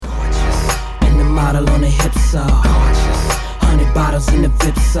model on the hip, so gorgeous. 100 bottles in the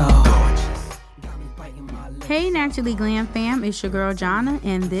VIP, so gorgeous. Hey Naturally Glam fam, it's your girl Jonna,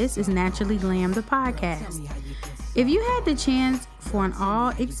 and this is Naturally Glam, the podcast. If you had the chance for an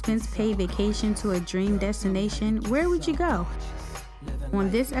all-expense-paid vacation to a dream destination, where would you go? On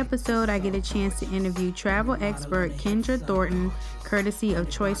this episode, I get a chance to interview travel expert Kendra Thornton, courtesy of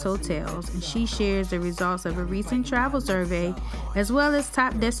Choice Hotels, and she shares the results of a recent travel survey, as well as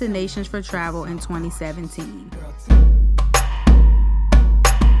top destinations for travel in 2017.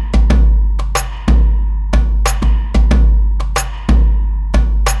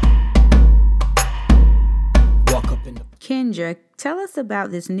 Kendra, tell us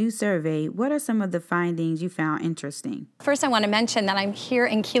about this new survey. What are some of the findings you found interesting? First, I want to mention that I'm here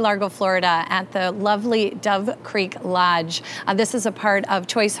in Key Largo, Florida at the lovely Dove Creek Lodge. This is a part of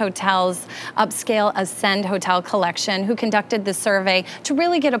Choice Hotels' upscale Ascend Hotel collection, who conducted the survey to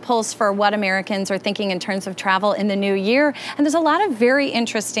really get a pulse for what Americans are thinking in terms of travel in the new year. And there's a lot of very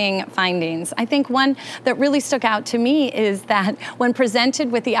interesting findings. I think one that really stuck out to me is that when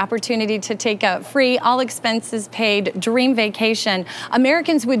presented with the opportunity to take a free, all expenses paid dream vacation,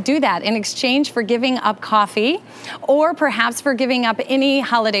 Americans would do that in exchange for giving up coffee or perhaps for giving up any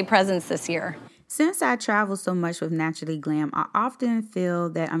holiday presents this year. Since I travel so much with Naturally Glam, I often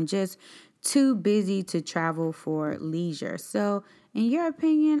feel that I'm just too busy to travel for leisure. So, in your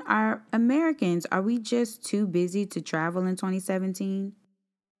opinion, are we just too busy to travel in 2017?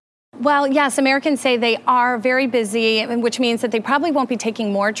 Well, yes, Americans say they are very busy, which means that they probably won't be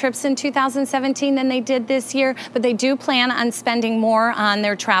taking more trips in 2017 than they did this year, but they do plan on spending more on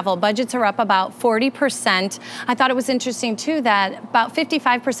their travel. Budgets are up about 40%. I thought it was interesting, too, that about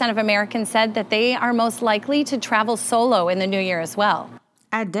 55% of Americans said that they are most likely to travel solo in the new year as well.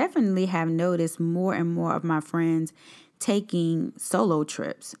 I definitely have noticed more and more of my friends taking solo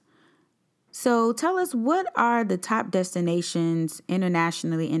trips. So tell us, what are the top destinations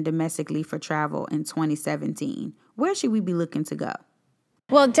internationally and domestically for travel in 2017? Where should we be looking to go?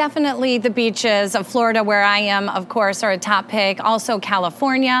 Well, definitely the beaches of Florida, where I am, of course, are a top pick. Also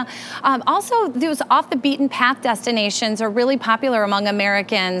California. Also, those off-the-beaten-path destinations are really popular among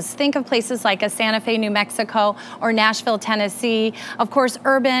Americans. Think of places like Santa Fe, New Mexico, or Nashville, Tennessee. Of course,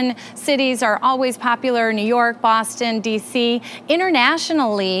 urban cities are always popular: New York, Boston, D.C.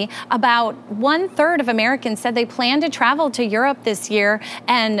 Internationally, about 1/3 of Americans said they plan to travel to Europe this year,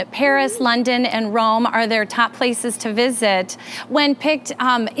 and Paris, London, and Rome are their top places to visit. When picked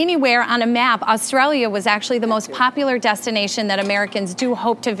anywhere on a map, Australia was actually the most popular destination that Americans do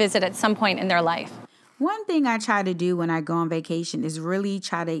hope to visit at some point in their life. One thing I try to do when I go on vacation is really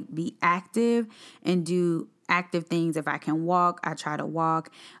try to be active and do active things. If I can walk, I try to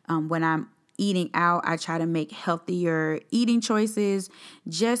walk. When I'm eating out, I try to make healthier eating choices,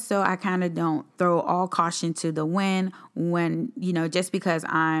 just so I kind of don't throw all caution to the wind when, just because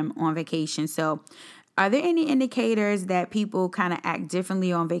I'm on vacation. So are there any indicators that people kind of act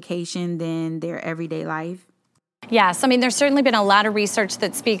differently on vacation than their everyday life? Yes, there's certainly been a lot of research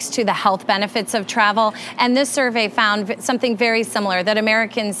that speaks to the health benefits of travel, and this survey found something very similar, that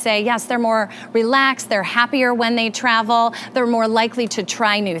Americans say, yes, they're more relaxed, they're happier when they travel, they're more likely to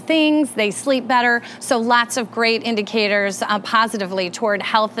try new things, they sleep better, so lots of great indicators positively toward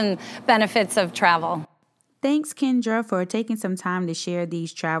health and benefits of travel. Thanks, Kendra, for taking some time to share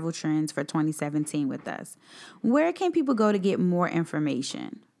these travel trends for 2017 with us. Where can people go to get more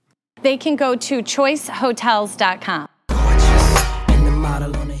information? They can go to choicehotels.com.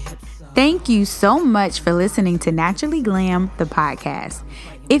 Thank you so much for listening to Naturally Glam, the podcast.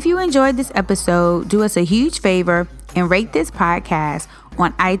 If you enjoyed this episode, do us a huge favor and rate this podcast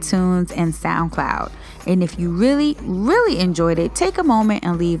on iTunes and SoundCloud. And if you really, really enjoyed it, take a moment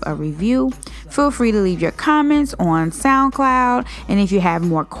and leave a review. Feel free to leave your comments on SoundCloud. And if you have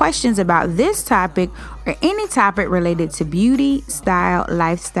more questions about this topic or any topic related to beauty, style,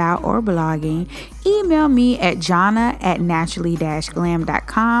 lifestyle, or blogging, email me at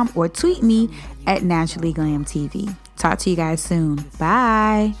jonna@naturally-glam.com or tweet me at naturallyglamtv. Talk to you guys soon.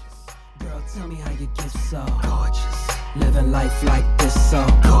 Bye. Girl, tell me how you get so gorgeous. Living life like this, so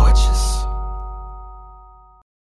gorgeous.